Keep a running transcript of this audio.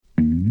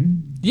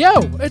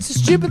Yo, it's a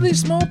Stupidly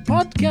Small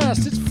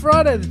podcast. It's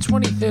Friday the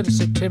 23rd of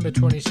September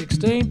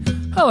 2016.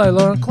 Hello,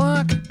 Lauren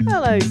Clark.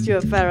 Hello,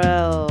 Stuart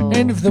Farrell.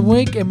 End of the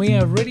week and we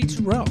are ready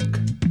to rock.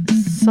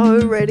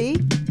 So ready,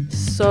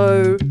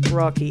 so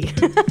rocky.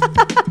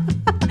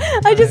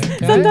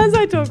 Sometimes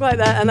I talk like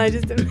that and I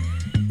just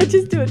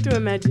do it to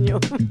imagine you.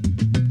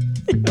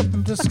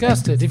 I'm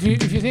disgusted. If you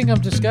think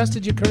I'm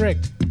disgusted, you're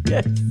correct.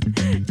 Yes,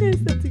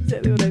 that's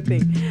exactly what I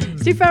think.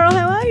 Stu Farrell,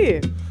 how are you?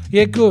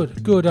 Yeah,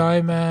 good.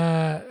 I'm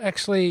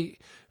actually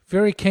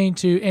very keen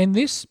to end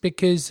this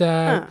because,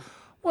 I've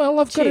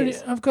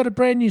got a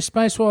brand new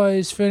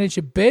Spacewise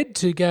furniture bed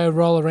to go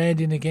roll around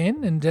in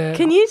again, and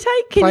can you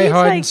take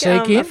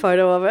a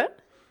photo of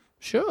it?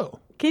 Sure.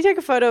 Can you take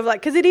a photo of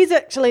because it is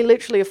actually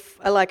literally a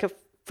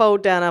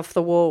fold down off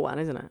the wall one,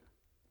 isn't it?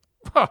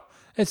 Oh,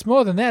 it's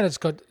more than that. It's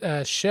got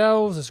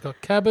shelves. It's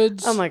got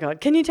cupboards. Oh my God!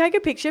 Can you take a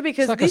picture?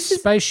 Because it's like a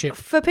spaceship.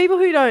 For people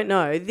who don't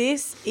know,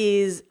 this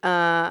is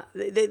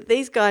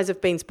these guys have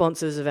been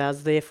sponsors of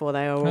ours. Therefore,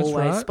 they are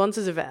always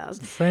sponsors of ours.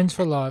 Friends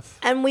for life.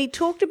 And we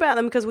talked about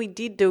them because we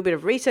did do a bit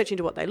of research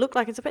into what they look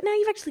like and stuff. But now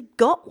you've actually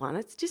got one.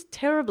 It's just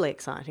terribly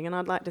exciting, and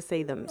I'd like to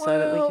see them so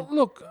that we can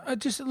look.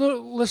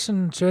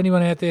 Listen to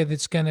anyone out there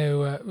that's going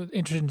to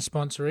interested in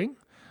sponsoring.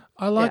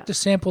 I like to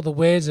sample the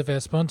wares of our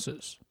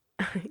sponsors.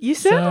 You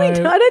certainly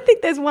do. I don't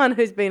think there's one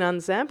who's been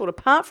unsampled,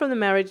 apart from the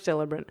marriage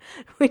celebrant,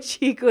 which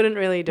you couldn't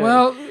really do.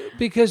 Well,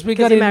 because we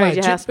got in married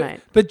late. Your housemate.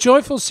 But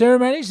Joyful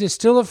Ceremonies, they're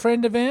still a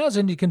friend of ours,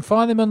 and you can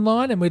find them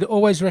online, and we'd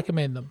always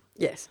recommend them.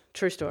 Yes,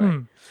 true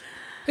story.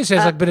 This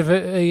sounds like a bit of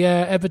a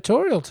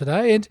advertorial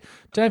today, and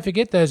don't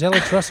forget those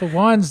Alex Russell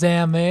wines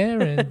down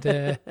there, and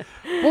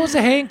what was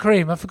the hand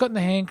cream? I've forgotten the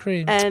hand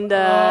cream. And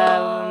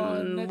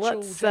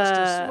Natural Justice.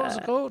 What was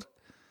it called?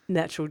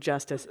 Natural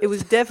Justice. It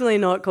was definitely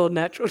not called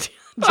Natural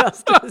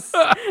Justice.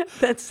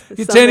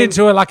 You turn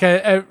into a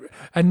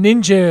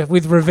ninja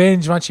with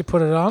revenge once you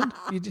put it on.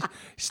 You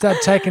start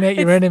taking out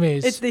your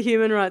enemies. It's the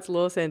Human Rights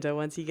Law Centre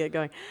once you get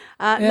going.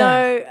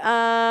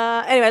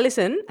 Anyway,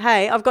 listen.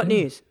 Hey, I've got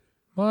news.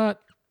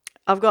 What?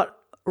 I've got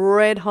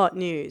red hot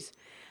news.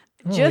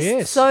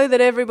 So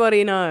that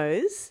everybody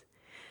knows,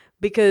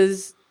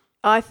 because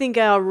I think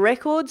our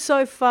record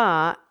so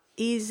far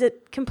is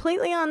it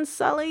completely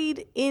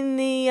unsullied in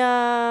the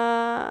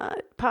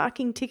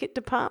parking ticket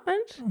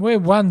department? We're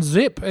one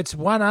zip. It's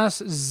 1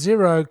 us,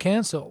 0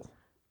 council.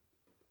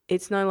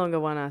 It's no longer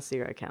 1 us,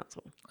 0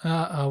 council.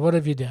 What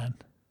have you done?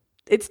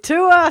 It's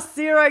 2 us,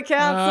 0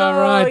 council.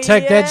 All right,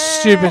 take that,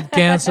 stupid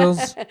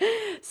councils.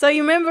 So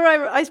you remember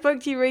I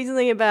spoke to you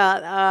recently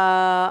about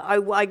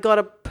I got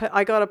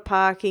a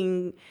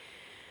parking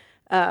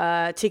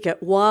ticket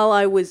while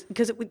I was,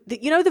 because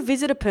the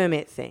visitor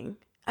permit thing.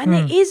 And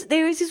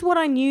there is what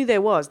I knew there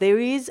was. There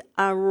is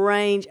a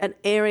range, an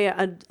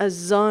area, a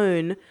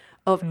zone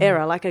of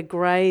error, like a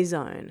grey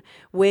zone,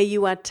 where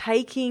you are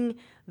taking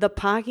the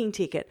parking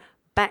ticket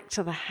back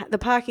to the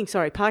parking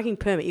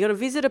permit. You got a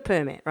visitor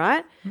permit,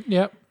 right?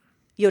 Yep.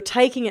 You're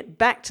taking it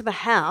back to the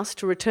house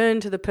to return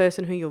to the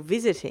person who you're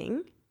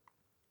visiting.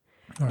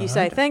 You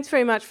say, thanks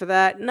very much for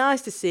that.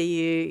 Nice to see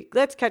you.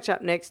 Let's catch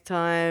up next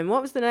time.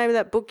 What was the name of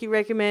that book you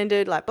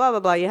recommended? Like, blah, blah,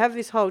 blah. You have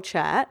this whole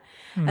chat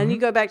and you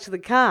go back to the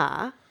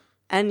car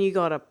and you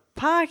got a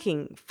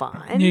parking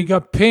fine. You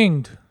got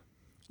pinged.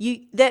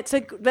 That's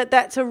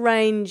a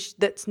range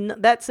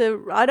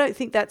I don't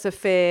think that's a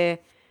fair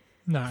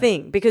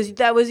thing, because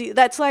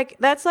that's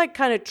like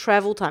kind of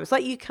travel time. It's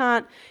like you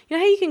can't, how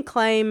you can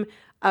claim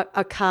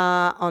a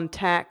car on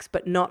tax,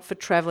 but not for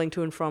travelling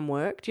to and from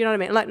work. Do you know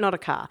what I mean? Like, not a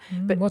car,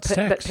 but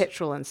but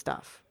petrol and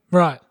stuff.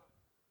 Right.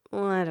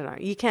 Well, I don't know.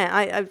 You can't.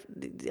 I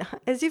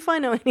as if I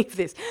know any of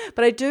this,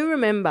 but I do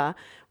remember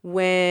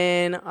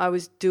when I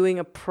was doing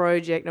a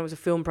project, and it was a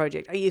film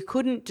project. You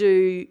couldn't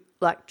do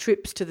like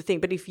trips to the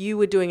thing, but if you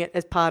were doing it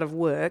as part of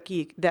work,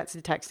 that's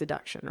the tax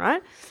deduction,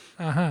 right?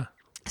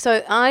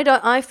 So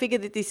I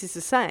figured that this is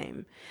the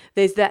same.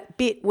 There's that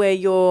bit where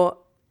you're,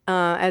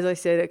 as I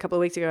said a couple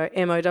of weeks ago,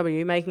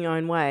 MOW, making your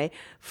own way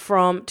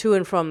to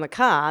and from the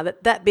car,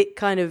 that bit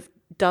kind of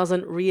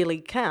doesn't really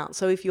count.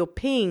 So if you're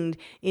pinged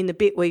in the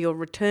bit where you're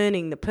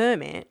returning the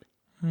permit,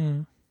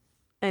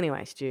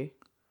 anyway, Stu,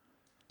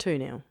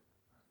 2-0.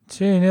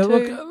 2-0.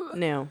 Look,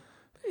 2-0.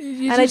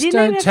 You just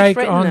don't take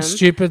on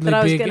stupidly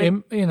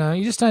big,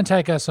 you just don't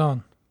take us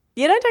on.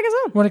 You don't take us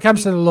on. When it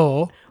comes to the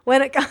law.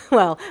 When it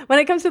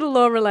comes to the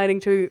law relating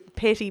to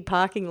petty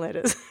parking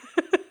letters.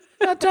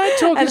 No, don't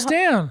talk us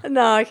down.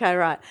 No, okay,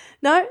 right.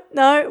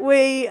 No,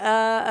 we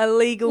are a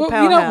legal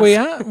powerhouse. You know what we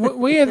are?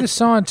 We are the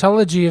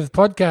Scientology of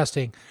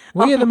podcasting.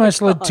 We are the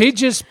most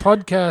litigious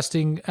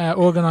podcasting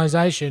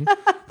organisation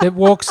that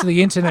walks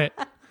the internet.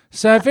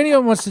 So if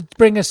anyone wants to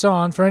bring us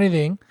on for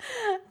anything,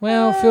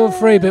 well, feel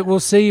free, but we'll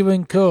see you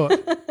in court.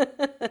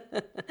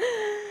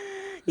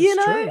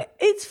 True.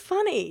 It's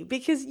funny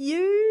because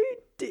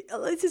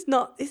this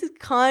is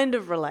kind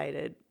of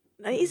related.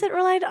 Is it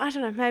related? I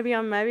don't know. Maybe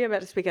I'm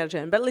about to speak out of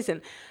turn. But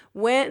listen,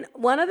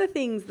 one of the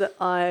things that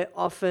I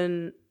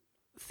often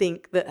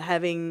think that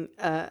having,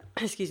 a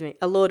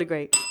law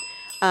degree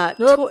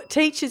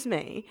teaches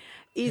me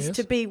is Yes.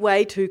 to be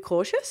way too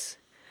cautious.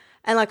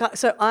 And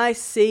so I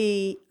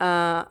see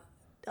not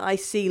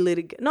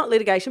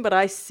litigation, but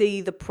I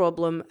see the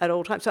problem at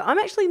all times. So I'm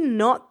actually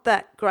not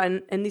that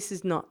great, and this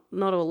is not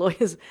all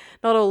lawyers,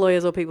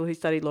 or people who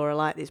study law are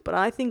like this, but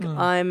I think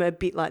I'm a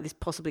bit like this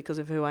possibly because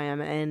of who I am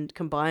and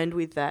combined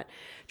with that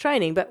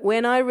training. But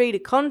when I read a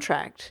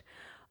contract,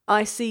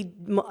 I see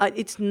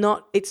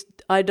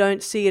I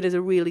don't see it as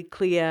a really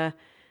clear,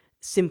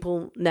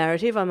 simple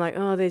narrative. I'm like,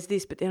 oh, there's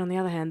this, but then on the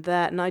other hand,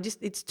 that,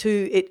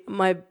 and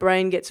my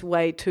brain gets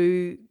way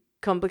too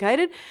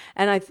complicated.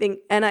 And I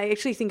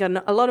actually think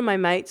a lot of my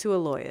mates who are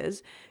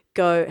lawyers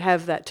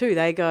have that too.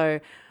 They go,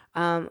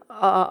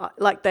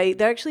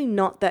 they're actually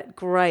not that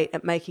great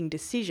at making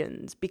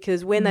decisions,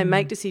 because when they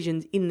make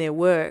decisions in their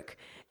work,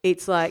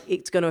 it's like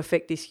it's going to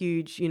affect this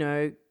huge,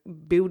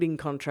 building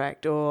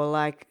contract, or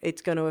like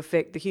it's going to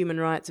affect the human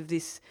rights of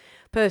this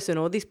person,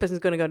 or this person's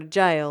going to go to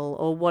jail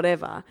or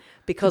whatever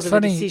because of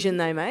a decision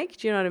they make.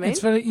 Do you know what I mean? It's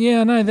funny.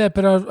 Yeah, I know that,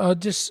 but I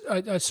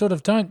sort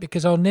of don't,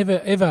 because I'll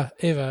never, ever,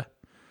 ever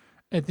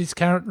at this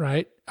current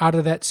rate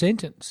utter that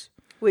sentence.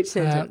 Which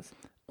sentence?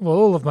 Well,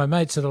 all of my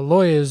mates that are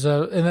lawyers,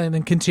 and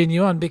then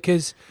continue on,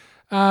 because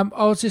I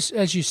was just,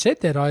 as you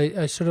said that,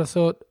 I sort of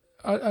thought,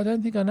 I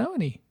don't think I know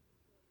any,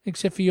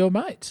 except for your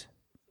mates.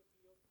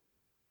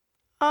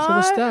 Sort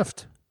of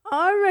stuffed.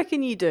 I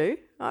reckon you do.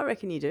 But,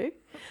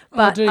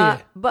 do you?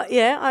 But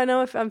yeah, I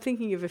know. If I'm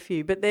thinking of a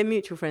few, but they're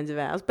mutual friends of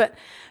ours. That's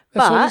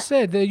what I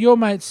said. They're your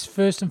mates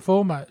first and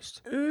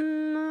foremost.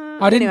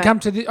 I didn't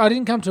come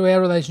to our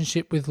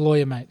relationship with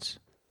lawyer mates.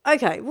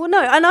 Okay, well,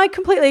 no, and I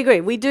completely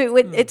agree. We do.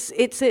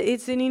 It's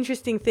an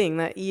interesting thing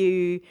that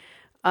I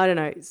don't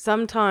know.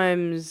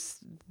 Sometimes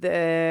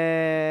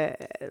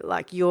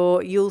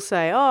you'll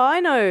say, oh, I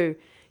know,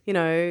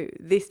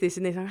 this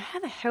and this. How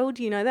the hell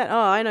do you know that? Oh,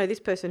 I know this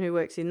person who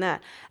works in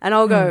that, and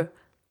I'll go,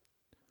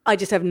 I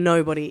just have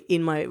nobody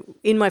in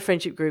my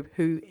friendship group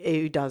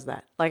who does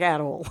that, like, at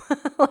all.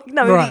 Like,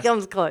 nobody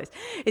comes close.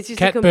 It's just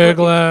cat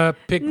burglar,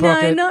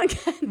 pickpocket. No, not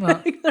cat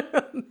burglar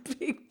or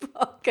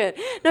pickpocket.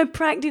 No,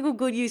 practical,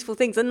 good, useful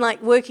things. And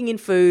like working in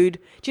food.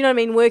 Do you know what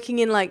I mean? Working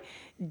in like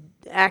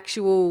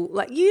actual,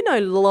 like,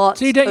 lots.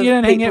 So you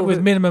don't hang out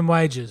with minimum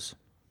wages.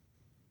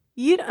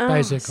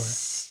 Basically.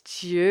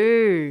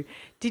 Stu,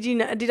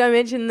 did I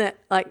mention that,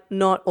 like,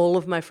 not all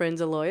of my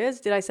friends are lawyers?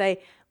 Did I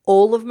say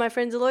all of my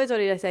friends are lawyers, or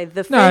did I say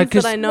the friends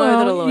that I know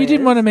that are lawyers? You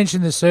didn't want to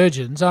mention the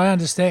surgeons. I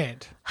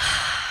understand.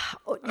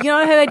 You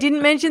know who I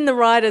didn't mention? The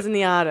writers and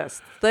the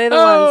artists. They're the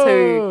ones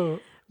who.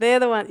 They're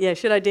the ones. Yeah,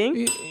 should I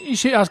ding? You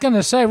should. I was going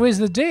to say, where's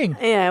the ding?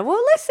 Yeah.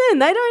 Well, listen.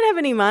 They don't have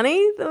any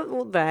money.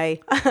 Well,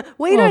 they.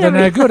 We don't. They're have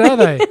no good, are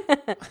they?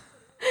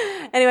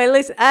 Anyway,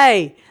 listen.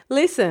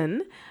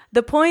 Listen.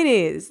 The point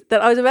is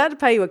that I was about to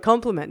pay you a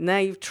compliment. Now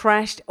you've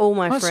trashed all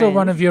my friends. I saw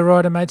one of your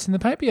writer mates in the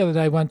paper the other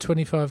day won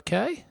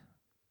 $25,000.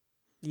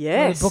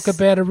 Yes. A book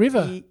about a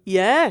river.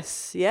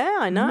 Yes. Yeah,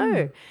 I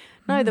know.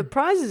 No, the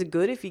prizes are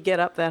good if you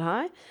get up that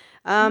high.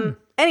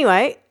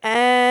 Anyway,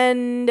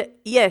 and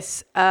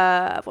yes,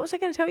 what was I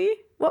going to tell you?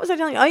 What was I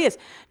telling you? Oh, yes.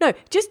 No,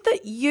 just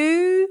that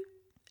you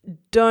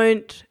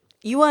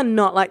are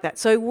not like that.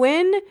 So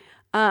when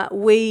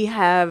we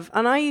have,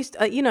 and I used,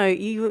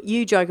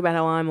 you joke about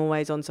how I'm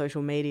always on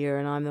social media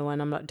and I'm the one,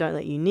 don't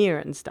let you near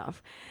it and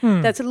stuff.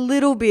 That's a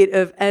little bit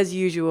of, as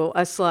usual,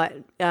 a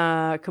slight,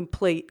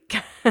 complete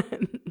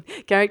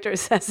character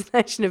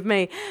assassination of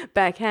me,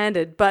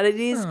 backhanded. But it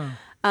is,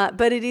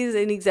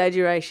 an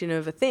exaggeration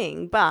of a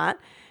thing. But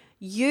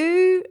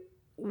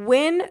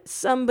when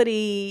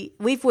somebody,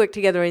 we've worked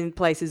together in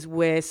places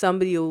where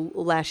somebody will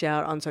lash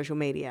out on social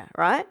media,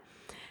 right?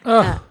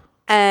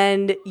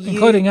 And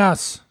including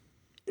us.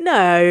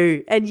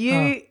 No, and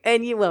you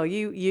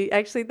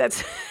actually,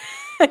 that's.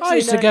 Actually, I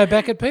used to go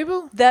back at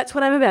people. That's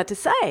what I'm about to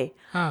say.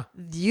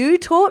 You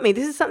taught me.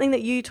 This is something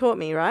that you taught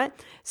me, right?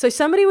 So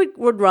somebody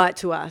would write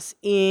to us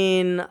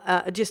in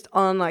just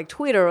on like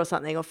Twitter or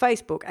something or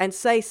Facebook and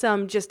say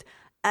some just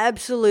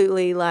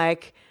absolutely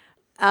like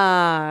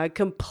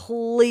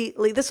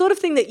completely the sort of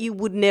thing that you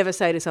would never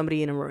say to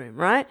somebody in a room,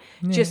 right?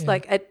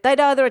 Like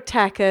they'd either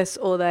attack us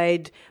or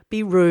they'd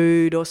be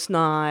rude or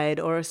snide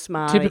or a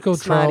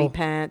smarty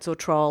pants or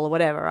troll or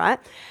whatever, right?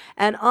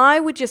 And I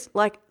would just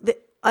like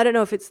I don't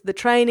know if it's the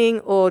training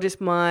or just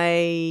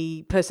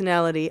my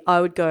personality.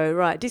 I would go,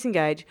 right,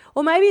 disengage.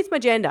 Or maybe it's my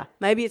gender.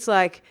 Maybe it's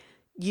like,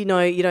 you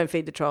don't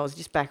feed the trolls,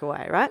 just back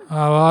away, right?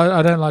 Oh,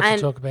 I don't like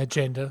to talk about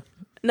gender.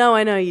 No,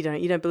 I know you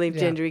don't. You don't believe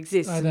gender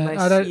exists I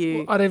don't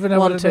even know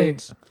what it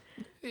means.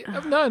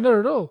 No, not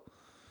at all.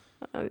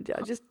 I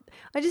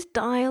just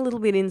die a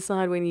little bit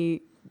inside when you...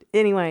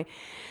 Anyway,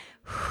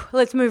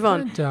 let's move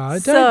on.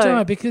 Don't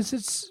die because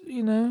it's,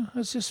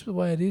 it's just the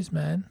way it is,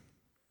 man.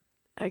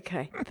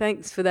 Okay,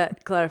 thanks for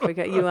that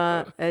clarification. You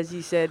are, as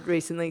you said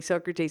recently,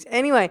 Socrates.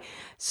 Anyway,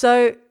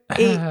 so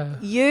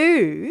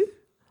you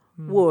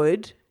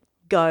would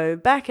go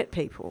back at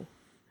people.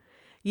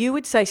 You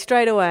would say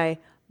straight away,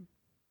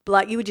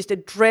 like you would just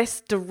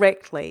address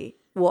directly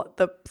what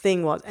the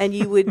thing was. And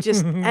you would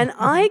just, and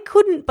I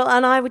couldn't, but,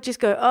 and I would just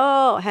go,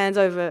 oh, hands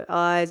over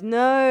eyes.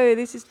 No,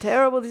 this is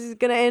terrible. This is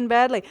going to end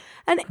badly.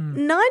 And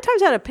 9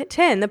 times out of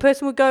 10, the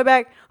person would go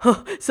back,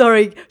 oh,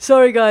 sorry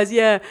guys.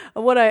 Yeah.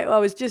 What I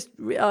was just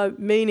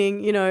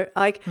meaning, you know,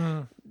 like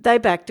they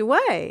backed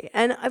away.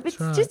 And it's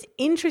just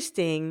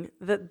interesting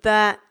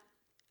that,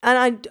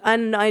 and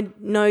I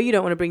know you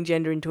don't want to bring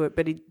gender into it,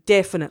 but it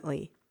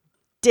definitely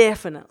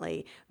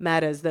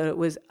matters that it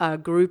was a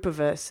group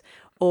of us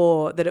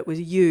or that it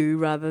was you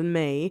rather than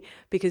me,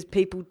 because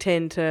people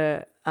tend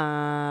to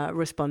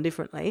respond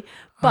differently.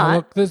 But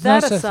look, there's no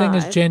such thing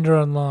as gender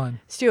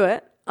online.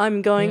 Stuart,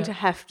 I'm going to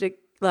have to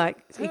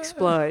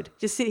explode.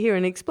 Just sit here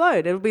and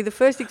explode. It'll be the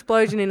first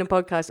explosion in a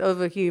podcast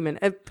of a human,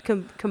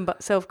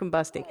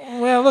 self-combusting.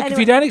 Well, look, if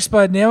you don't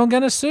explode now, I'm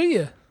going to sue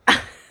you.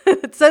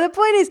 So the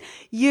point is,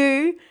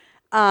 you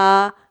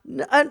are,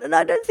 and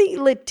I don't think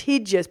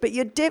litigious, but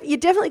you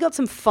definitely got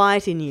some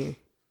fight in you.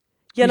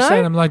 You're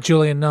saying I'm like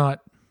Julian Knight.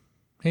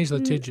 He's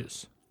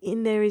litigious.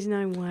 There is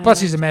no way.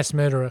 Plus, he's a mass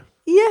murderer.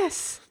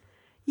 Yes.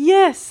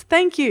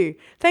 Thank you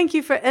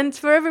for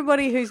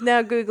everybody who's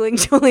now Googling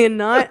Julian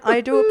Knight. I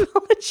do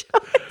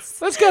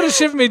apologise. Let's go to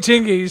Shiver Me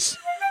Tingies.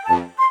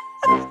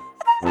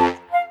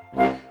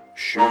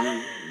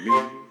 Shiver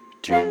me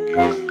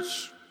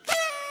tingies.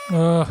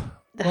 Oh,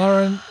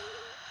 Lauren,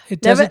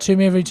 it does it to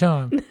me every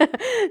time.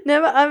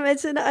 Never.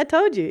 I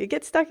told you, it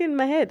gets stuck in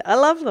my head. I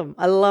love them.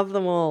 I love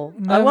them all.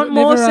 I Never, want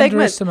more never segments.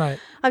 underestimate.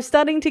 I'm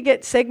starting to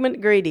get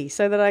segment greedy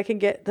so that I can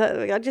get.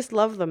 I just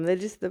love them. They're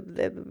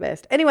the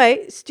best.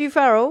 Anyway, Stu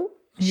Farrell,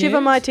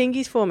 shiver my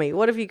tingies for me.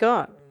 What have you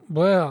got?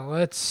 Well,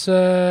 it's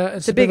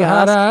a big bit of a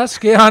hard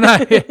ask. Yeah, I know.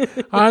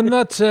 I'm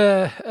not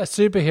a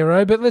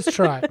superhero, but let's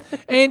try.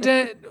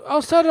 And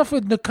I'll start off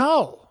with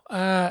Nicole.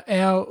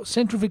 Our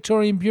Central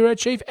Victorian Bureau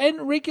Chief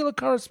and regular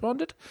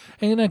correspondent.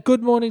 And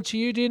good morning to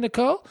you, dear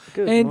Nicole.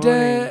 Good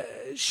morning.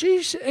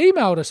 She's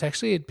emailed us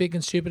actually at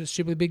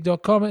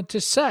bigandstupid@stupidbig.com to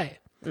say,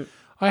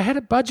 I had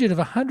a budget of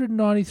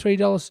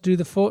 $193 to do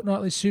the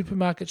fortnightly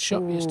supermarket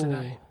shop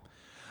yesterday.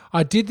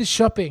 I did the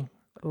shopping,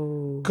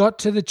 got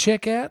to the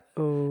checkout,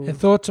 and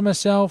thought to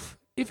myself,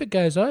 if it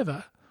goes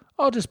over,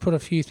 I'll just put a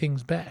few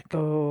things back.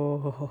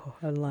 Oh,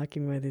 I'm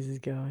liking where this is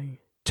going.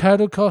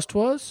 Total cost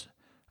was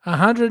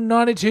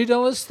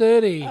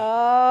 $192.30.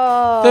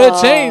 Oh.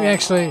 13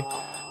 actually.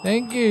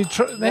 Thank you.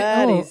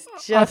 That is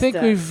just I think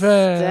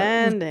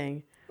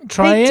outstanding. Big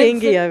triumph.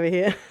 tingy over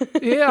here.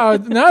 Yeah, I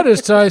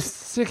noticed. I was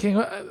thinking,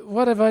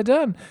 what have I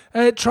done?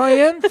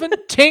 Triumphant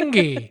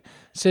tingy,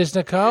 says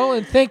Nicole.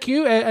 And thank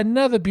you.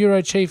 Another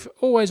bureau chief,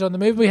 always on the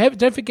move.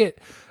 Don't forget,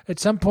 at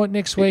some point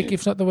next week,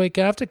 if not the week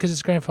after, because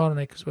it's grand final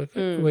next week,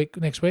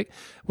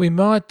 we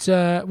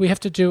have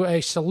to do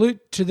a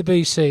salute to the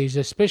BCs,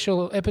 a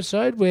special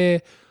episode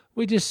where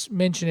we just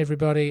mention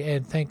everybody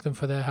and thank them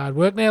for their hard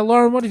work. Now,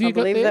 Lauren, what have you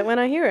got there? I'll believe that when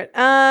I hear it.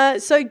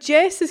 So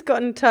Jess has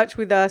got in touch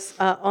with us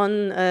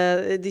on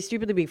the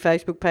Stupidly Big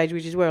Facebook page,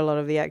 which is where a lot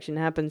of the action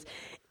happens,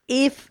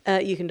 if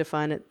you can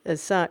define it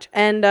as such.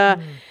 And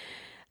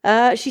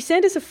she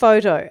sent us a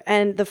photo,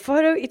 and the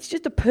photo, it's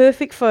just a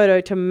perfect photo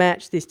to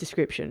match this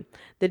description.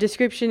 The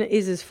description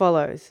is as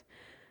follows.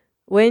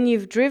 When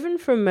you've driven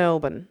from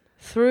Melbourne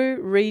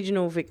through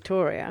regional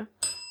Victoria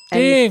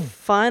and you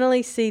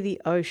finally see the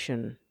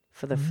ocean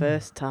for the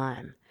first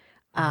time,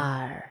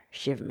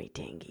 shiver me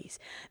tingies.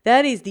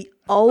 That is the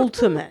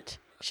ultimate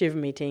shiver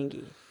me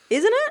tingy,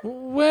 isn't it?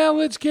 Well,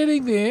 it's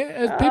getting there.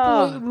 As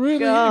people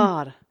really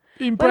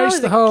embrace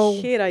when the I whole... was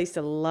a kid, I used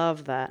to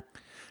love that.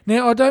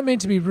 Now, I don't mean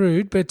to be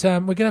rude, but we're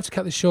going to have to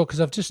cut this short because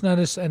I've just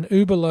noticed an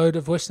Uber load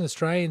of Western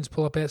Australians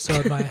pull up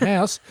outside my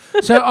house.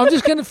 So I'm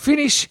just going to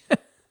finish...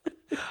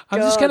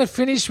 just going to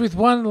finish with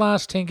one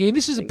last tinky, and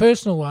this is a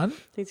personal one.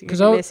 Things are going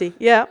to get messy.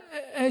 Yeah.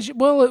 It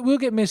will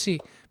get messy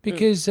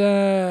because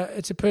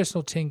it's a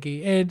personal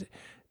tinky. And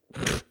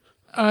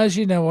as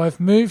you know, I've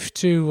moved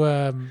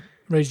to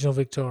regional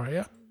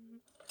Victoria.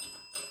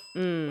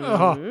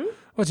 Oh,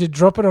 what, you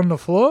drop it on the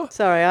floor?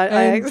 Sorry,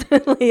 I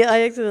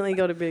accidentally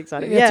got a bit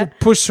excited. You had to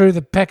push through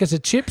the packets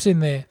of chips in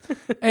there.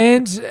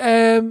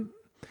 And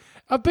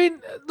I've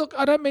been, look,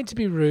 I don't mean to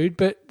be rude,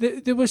 but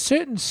there were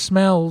certain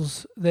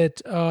smells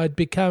that I'd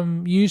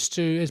become used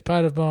to as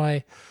part of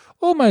my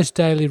almost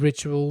daily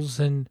rituals,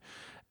 and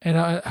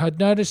I had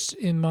noticed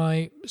in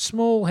my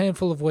small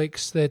handful of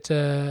weeks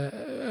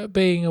that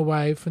being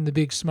away from the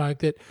big smoke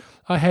that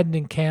I hadn't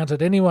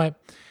encountered. Anyway,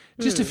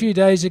 just a few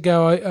days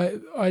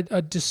ago,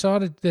 I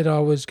decided that I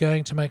was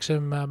going to make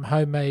some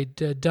homemade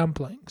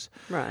dumplings.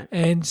 Right.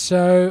 And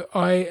so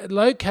I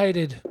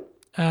located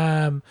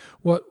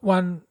what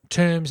one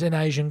terms an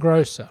Asian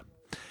grocer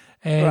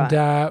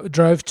and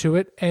drove to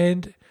it.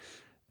 And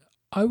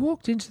I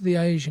walked into the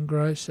Asian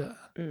grocer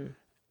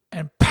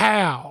and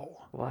pow!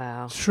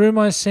 Wow. Through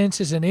my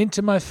senses and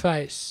into my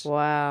face.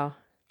 Wow.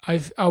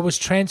 I was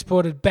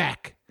transported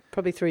back.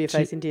 Probably threw your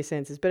face into your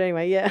senses. But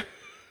anyway, yeah.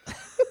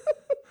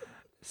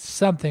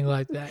 Something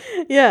like that.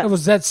 Yeah. It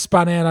was that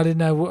spun out. I didn't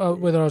know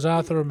whether I was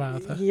Arthur or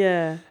Martha.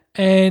 Yeah.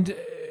 And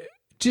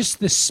just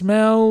the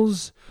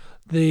smells,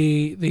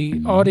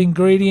 the odd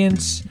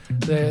ingredients,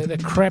 the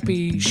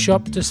crappy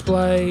shop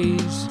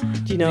displays.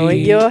 Do you know what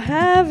you're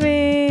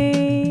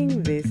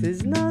having? This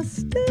is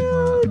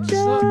nostalgia. It's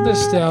not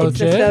nostalgia. It's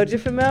nostalgia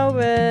for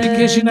Melbourne.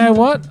 Because you know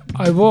what?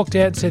 I walked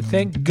out and said,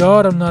 thank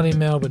God I'm not in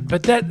Melbourne.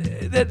 But that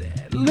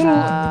little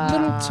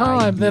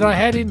time that I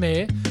had in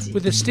there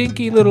with the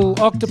stinky little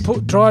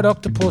dried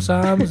octopus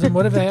arms and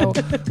whatever the hell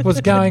was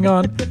going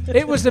on,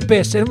 it was the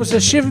best. And it was a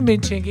shiver me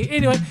tingy.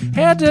 Anyway,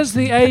 how does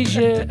the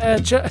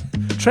Asia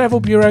Travel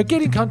Bureau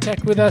get in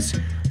contact with us?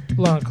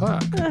 Lauren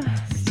Clark.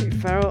 Stu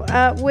Farrell.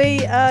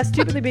 We are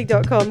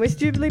stupidlybig.com. We're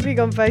stupidly big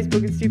on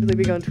Facebook and stupidly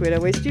big on Twitter.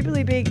 We're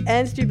stupidly big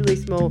and stupidly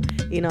small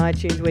in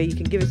iTunes, where you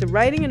can give us a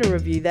rating and a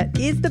review. That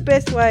is the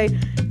best way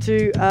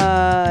to,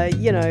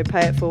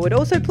 pay it forward.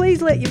 Also,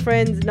 please let your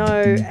friends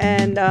know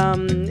and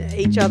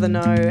each other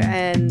know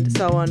and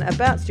so on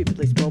about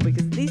Stupidly Small,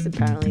 because this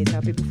apparently is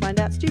how people find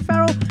out. Stu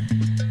Farrell,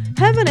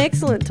 have an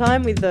excellent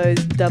time with those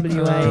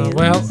WAs.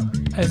 Well,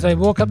 as they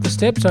walk up the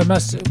steps, I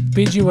must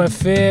bid you a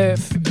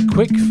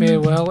quick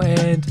farewell,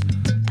 and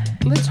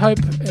let's hope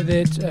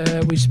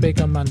that we speak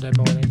on Monday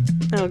morning.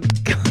 Oh,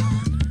 God.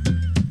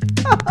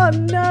 Oh,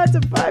 no, it's a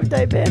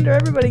 5-day bender.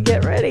 Everybody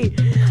get ready.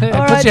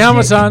 Put your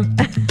helmets on.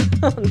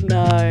 Oh,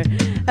 no.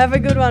 Have a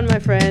good one, my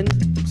friend.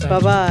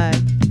 Bye-bye.